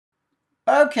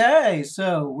Okay,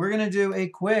 so we're going to do a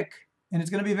quick, and it's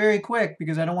going to be very quick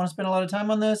because I don't want to spend a lot of time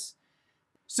on this.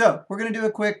 So we're going to do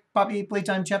a quick Poppy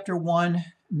Playtime Chapter 1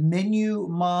 menu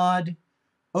mod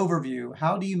overview.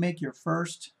 How do you make your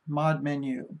first mod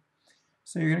menu?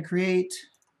 So you're going to create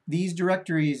these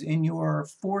directories in your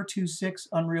 426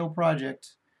 Unreal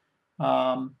project.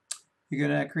 You're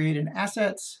going to create an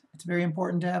assets. It's very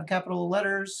important to have capital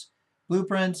letters,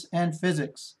 blueprints, and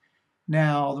physics.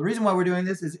 Now, the reason why we're doing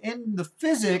this is in the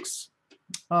physics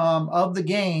of the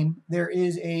game, there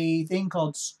is a thing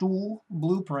called stool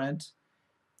blueprint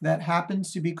that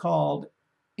happens to be called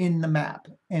in the map.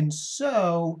 And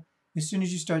so, as soon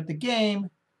as you start the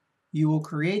game, you will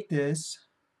create this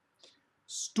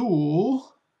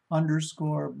stool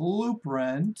underscore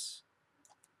blueprint.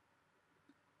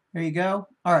 There you go.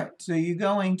 All right, so you're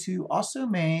going to also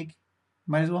make,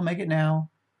 might as well make it now,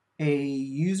 a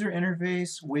user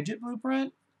interface widget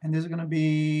blueprint. And this is going to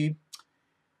be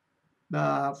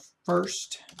the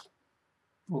first,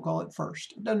 we'll call it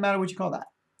first. It doesn't matter what you call that.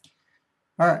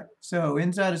 All right, so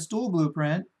inside a stool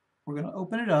blueprint, we're going to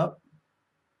open it up.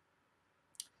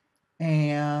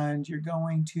 And you're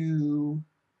going to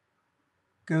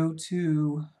go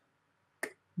to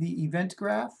the event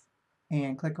graph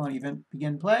and click on event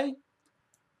begin play.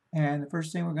 And the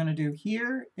first thing we're going to do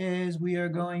here is we are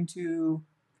going to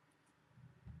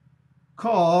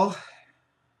call,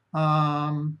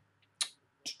 what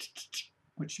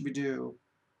should we do?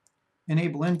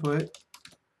 Enable input.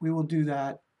 We will do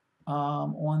that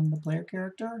on the player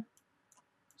character.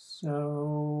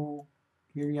 So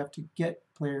here you have to get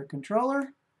player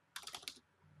controller,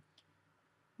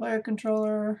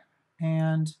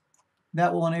 and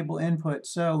that will enable input.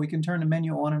 So we can turn the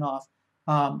menu on and off.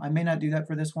 I may not do that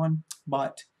for this one,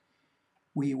 but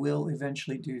we will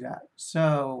eventually do that.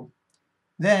 So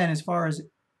then as far as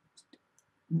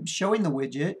showing the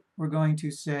widget, we're going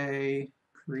to say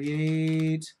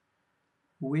create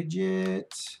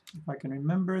widget, if I can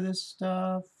remember this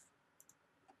stuff.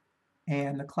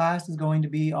 And the class is going to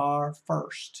be our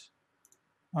first.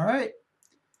 All right.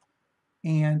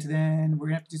 And then we're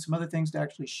going to have to do some other things to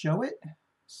actually show it.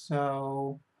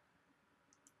 So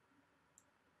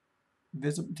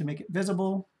to make it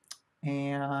visible.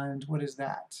 And what is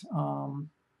that?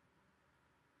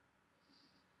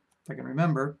 If I can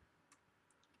remember.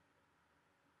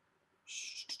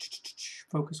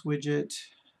 Focus widget.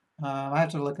 I have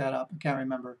to look that up. I can't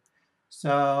remember.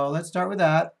 So let's start with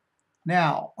that.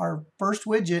 Now, our first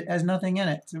widget has nothing in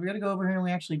it. So we got to go over here and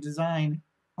we actually design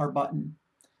our button.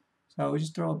 So we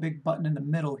just throw a big button in the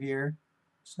middle here.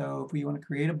 So if we want to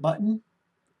create a button,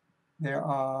 there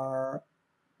are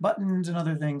buttons and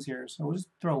other things here. So we'll just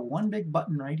throw one big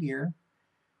button right here.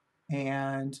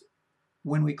 And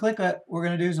when we click it, we're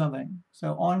going to do something.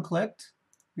 So on clicked,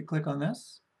 we click on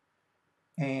this.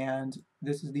 And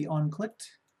this is the on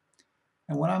clicked.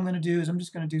 And what I'm going to do is I'm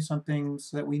just going to do something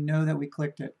so that we know that we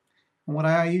clicked it. And what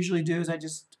I usually do is I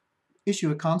just issue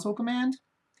a console command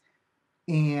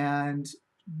and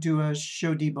do a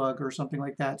show debug or something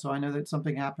like that, so I know that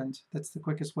something happened. That's the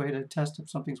quickest way to test if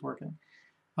something's working.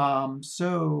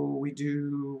 So we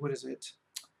do, what is it?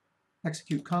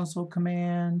 Execute console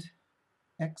command,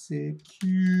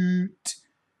 execute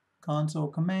console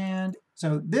command.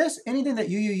 So this, anything that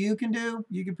you can do,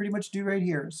 you can pretty much do right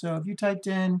here. So if you typed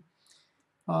in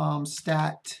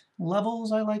stat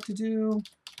levels, I like to do,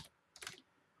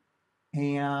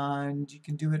 and you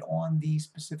can do it on the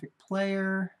specific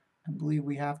player. I believe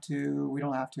we have to, we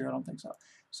don't have to, I don't think so.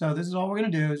 So this is all we're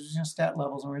going to do is we're just going to stat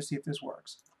levels and we're going to see if this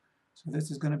works. So this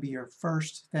is going to be your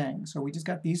first thing. So we just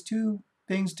got these two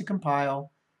things to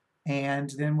compile,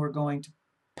 and then we're going to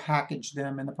package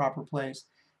them in the proper place.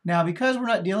 Now, because we're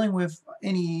not dealing with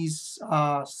any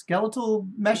skeletal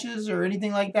meshes or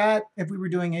anything like that, if we were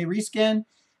doing a reskin,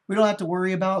 we don't have to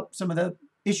worry about some of the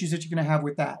issues that you're going to have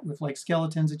with that, with like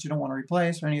skeletons that you don't want to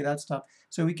replace or any of that stuff.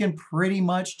 So we can pretty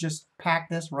much just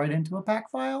pack this right into a pack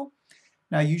file.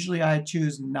 Now, usually I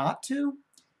choose not to,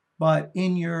 but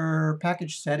in your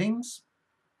package settings,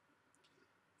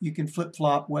 you can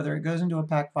flip-flop whether it goes into a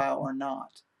pack file or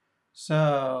not.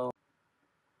 So,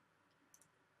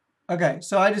 okay,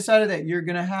 so I decided that you're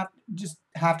going to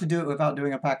have to do it without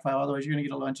doing a pack file, otherwise you're going to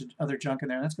get a bunch of other junk in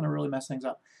there, and that's going to really mess things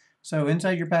up. So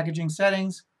inside your packaging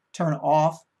settings, turn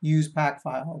off use pack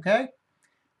file, okay?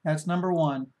 That's number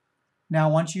one. Now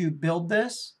once you build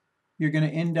this, you're going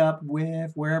to end up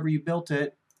with wherever you built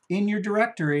it in your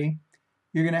directory,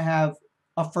 you're going to have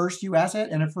a first UAsset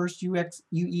and a first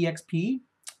UEXP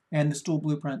and the stool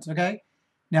blueprints, okay?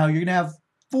 Now you're going to have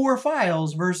 4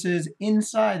 files versus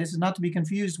inside, this is not to be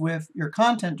confused with your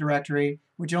content directory,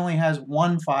 which only has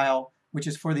 1 file which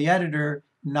is for the editor,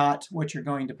 not what you're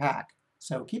going to pack.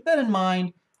 So keep that in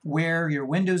mind. Where your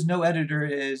Windows No Editor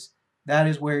is, that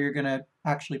is where you're going to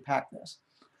actually pack this.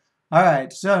 All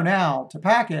right, so now to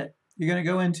pack it, you're going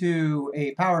to go into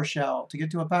a PowerShell. To get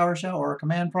to a PowerShell or a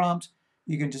command prompt,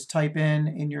 you can just type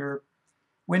in your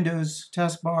Windows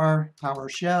taskbar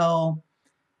PowerShell,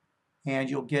 and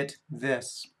you'll get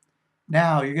this.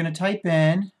 Now you're going to type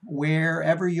in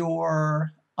wherever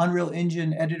your Unreal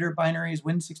Engine Editor Binaries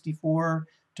Win64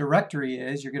 directory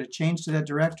is. You're going to change to that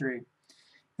directory.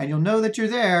 And you'll know that you're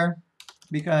there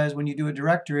because when you do a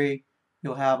directory,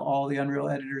 you'll have all the Unreal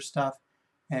Editor stuff.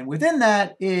 And within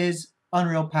that is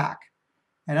UnrealPak.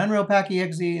 And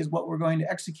UnrealPak.exe is what we're going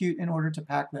to execute in order to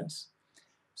pack this.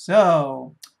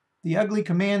 So the ugly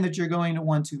command that you're going to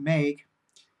want to make,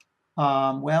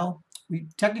 well, we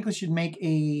technically should make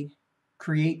a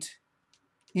create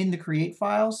in the create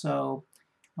file. So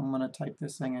I'm going to type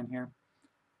this thing in here.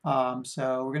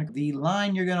 So we're going to, the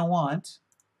line you're going to want,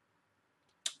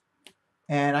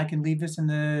 and I can leave this in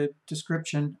the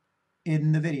description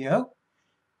in the video,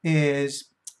 is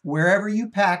wherever you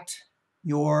packed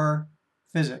your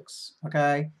physics,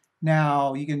 okay?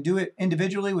 Now, you can do it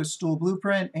individually with stool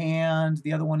blueprint, and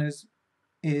the other one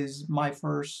is my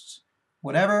first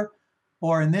whatever,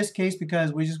 or in this case,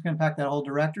 because we're just going to pack that whole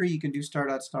directory, you can do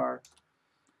star.star.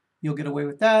 You'll get away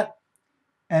with that.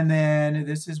 And then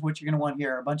this is what you're going to want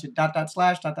here, a bunch of dot, dot,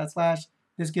 slash, dot, dot, slash.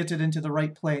 This gets it into the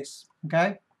right place,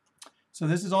 okay? So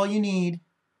this is all you need,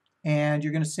 and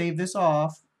you're going to save this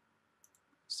off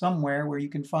somewhere where you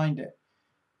can find it.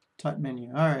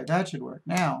 Tutmenu. All right, that should work.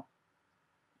 Now,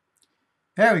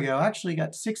 there we go. Actually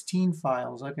got 16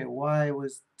 files. Okay, why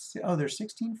was... Oh, there's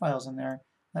 16 files in there.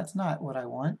 That's not what I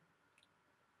want.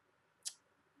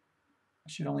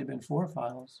 It should only been 4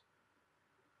 files.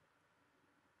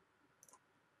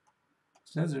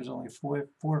 It says there's only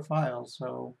four files,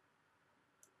 so...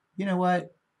 You know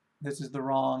what? This is the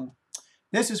wrong...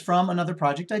 This is from another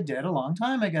project I did a long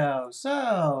time ago.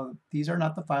 So these are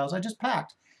not the files I just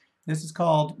packed. This is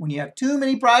called when you have too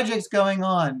many projects going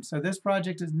on. So this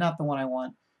project is not the one I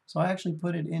want. So I actually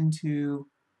put it into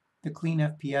the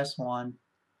cleanFPS one.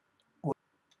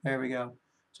 There we go.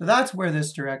 So that's where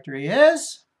this directory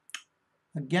is.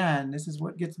 Again, this is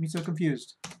what gets me so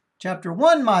confused. Chapter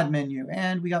 1 mod menu,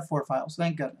 and we got 4 files.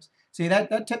 Thank goodness. See,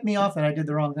 that tipped me off that I did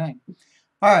the wrong thing.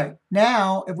 All right,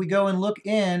 now if we go and look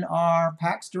in our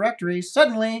Paks directory,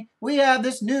 suddenly we have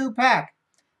this new Pak.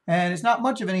 And it's not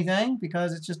much of anything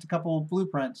because it's just a couple of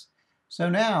blueprints.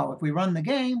 So now if we run the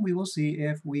game, we will see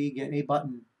if we get a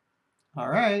button. All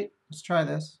right, let's try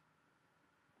this.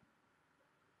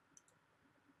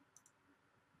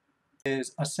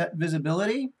 Is a set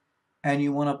visibility, and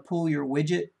you want to pull your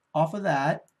widget off of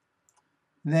that.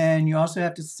 Then you also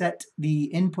have to set the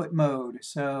input mode.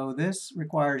 So this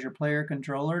requires your player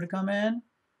controller to come in,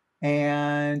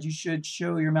 and you should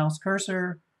show your mouse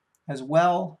cursor as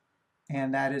well,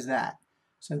 and that is that.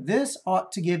 So this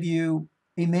ought to give you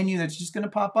a menu that's just going to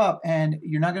pop up, and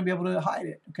you're not going to be able to hide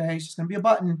it, okay? It's just going to be a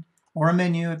button or a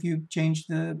menu if you change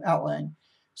the outline.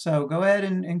 So go ahead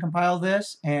and compile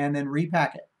this and then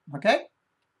repack it, okay?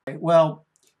 Well,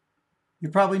 you're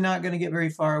probably not going to get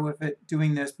very far with it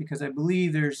doing this because I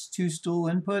believe there's 2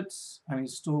 stool inputs,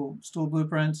 stool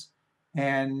blueprints,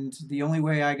 and the only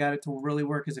way I got it to really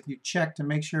work is if you check to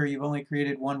make sure you've only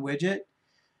created 1 widget.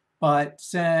 But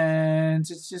since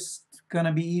it's just going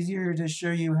to be easier to show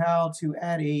you how to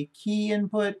add a key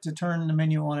input to turn the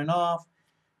menu on and off,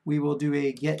 we will do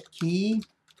a get key,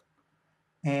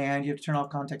 and you have to turn off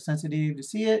context sensitive to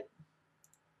see it.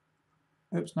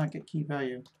 Oops, not get key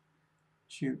value.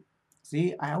 Shoot.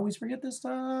 See, I always forget this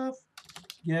stuff.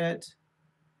 Get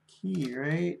key,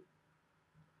 right?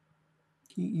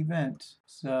 Key event.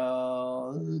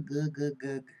 So,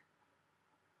 good.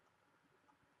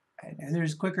 And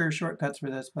there's quicker shortcuts for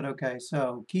this, but okay.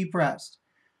 So, key pressed.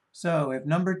 So, if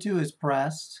number 2 is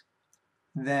pressed,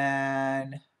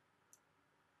 then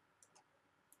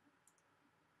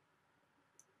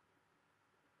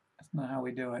that's not how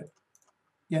we do it.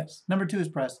 Yes, number 2 is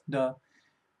pressed. Duh.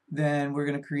 Then we're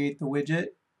going to create the widget.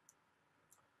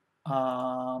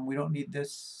 We don't need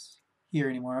this here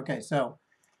anymore. Okay, so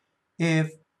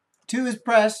if 2 is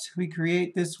pressed, we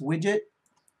create this widget.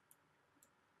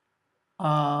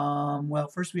 Well,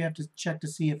 first we have to check to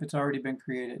see if it's already been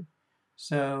created.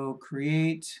 So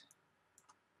create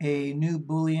a new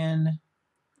Boolean,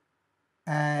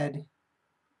 add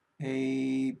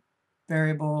a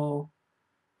variable,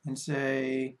 and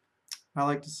say, I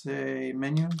like to say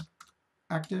menu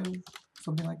active,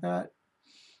 something like that.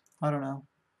 I don't know.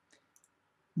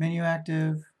 Menu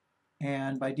active,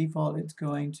 and by default it's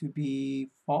going to be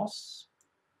false.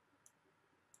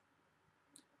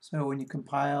 So when you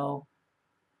compile,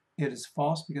 it is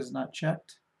false because it's not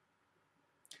checked.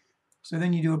 So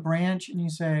then you do a branch and you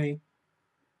say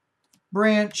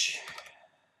branch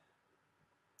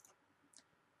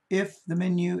if the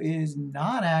menu is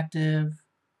not active,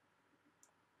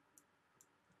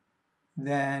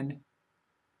 then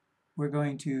we're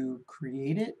going to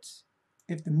create it.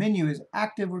 If the menu is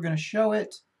active, we're going to show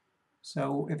it.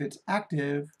 So if it's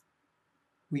active,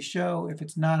 we show. If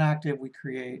it's not active, we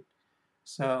create.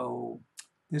 So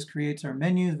this creates our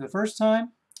menu the first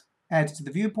time, adds to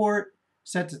the viewport,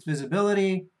 sets its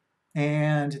visibility,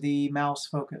 and the mouse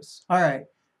focus. All right,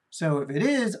 so if it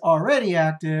is already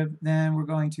active, then we're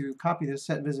going to copy this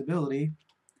set visibility,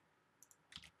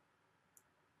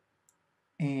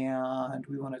 and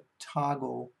we want to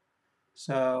toggle.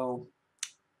 So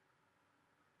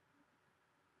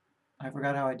I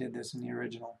forgot how I did this in the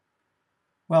original.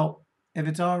 Well, if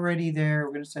it's already there,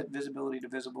 we're going to set visibility to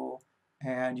visible,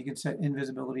 and you can set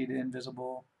invisibility to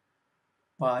invisible.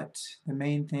 But the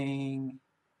main thing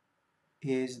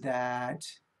is that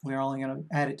we're only going to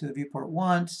add it to the viewport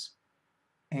once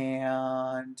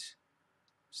and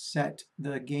set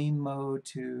the game mode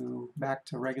to back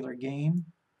to regular game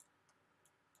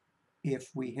if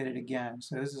we hit it again.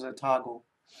 So this is a toggle,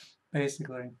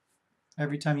 basically.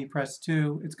 Every time you press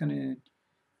 2, it's going to...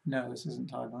 No, this isn't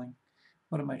toggling.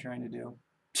 What am I trying to do?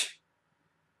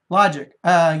 Logic.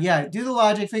 Yeah, do the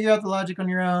logic. Figure out the logic on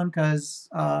your own, because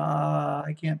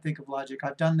I can't think of logic.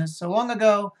 I've done this so long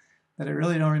ago that I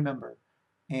really don't remember.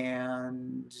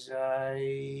 And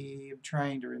I am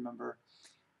trying to remember.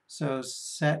 So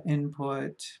set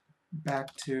input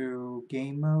back to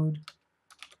game mode.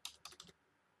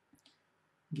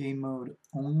 Game mode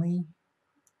only.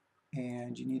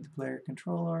 And you need the player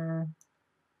controller.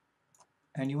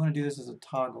 And you want to do this as a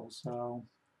toggle. So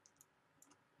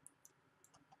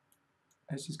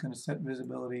it's just going to set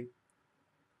visibility.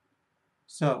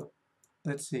 So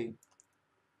let's see.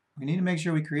 We need to make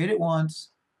sure we create it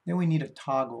once. Then we need a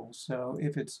toggle. So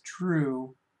if it's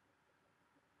true,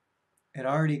 it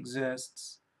already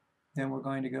exists, then we're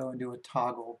going to go and do a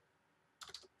toggle.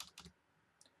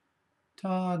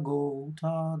 Toggle,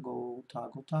 toggle,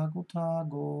 toggle, toggle,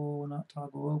 toggle, not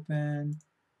toggle open.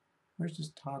 Where's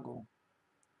this toggle?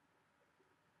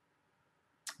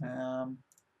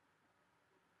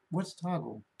 What's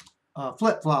toggle?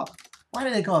 Flip-flop. Why do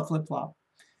they call it flip-flop?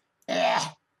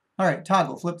 All right,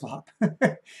 toggle, flip-flop.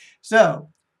 So,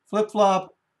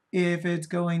 flip-flop, if it's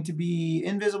going to be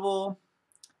invisible,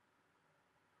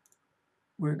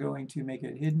 we're going to make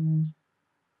it hidden.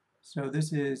 So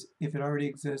this is, if it already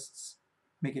exists,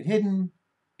 make it hidden.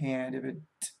 And if it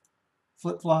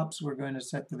flip-flops, we're going to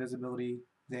set the visibility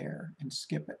there and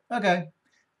skip it. Okay,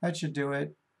 that should do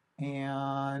it.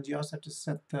 And you also have to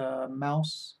set the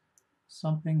mouse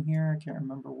something here. I can't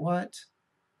remember what.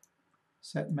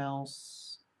 Set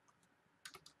mouse.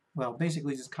 Well,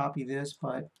 basically just copy this,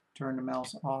 but turn the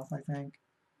mouse off, I think.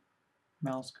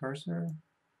 Mouse cursor.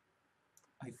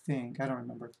 I think. I don't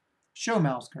remember. Show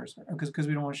mouse cursor, because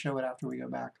we don't want to show it after we go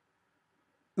back.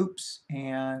 Oops.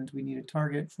 And we need a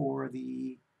target for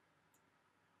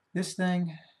this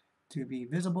thing to be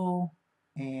visible,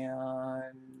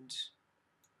 and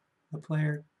the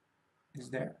player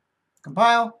is there.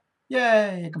 Compile.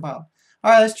 Yay, compile.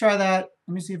 All right, let's try that.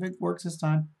 Let me see if it works this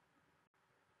time.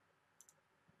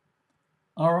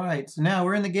 All right, so now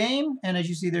we're in the game, and as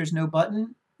you see, there's no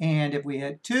button. And if we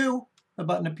hit 2, the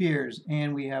button appears,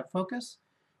 and we have focus.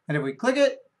 And if we click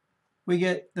it, we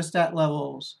get the stat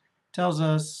levels. Tells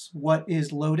us what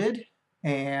is loaded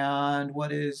and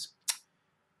what is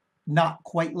not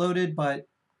quite loaded, but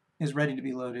is ready to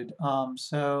be loaded.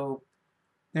 So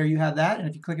there you have that. And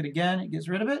if you click it again, it gets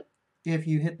rid of it. If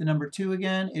you hit the number 2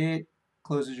 again, it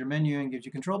closes your menu and gives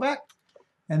you control back.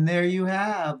 And there you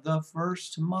have the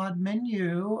first mod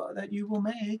menu that you will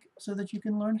make so that you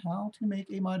can learn how to make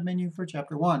a mod menu for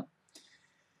Chapter 1.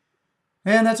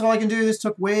 And that's all I can do. This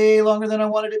took way longer than I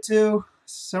wanted it to.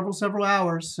 Several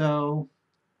hours. So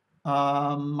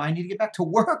I need to get back to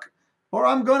work or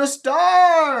I'm going to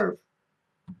starve.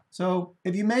 So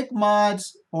if you make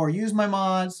mods or use my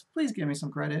mods, please give me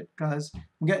some credit because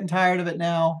I'm getting tired of it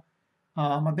now.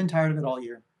 I've been tired of it all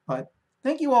year. But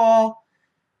thank you all.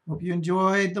 Hope you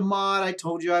enjoyed the mod. I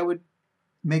told you I would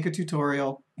make a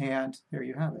tutorial, and there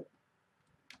you have it.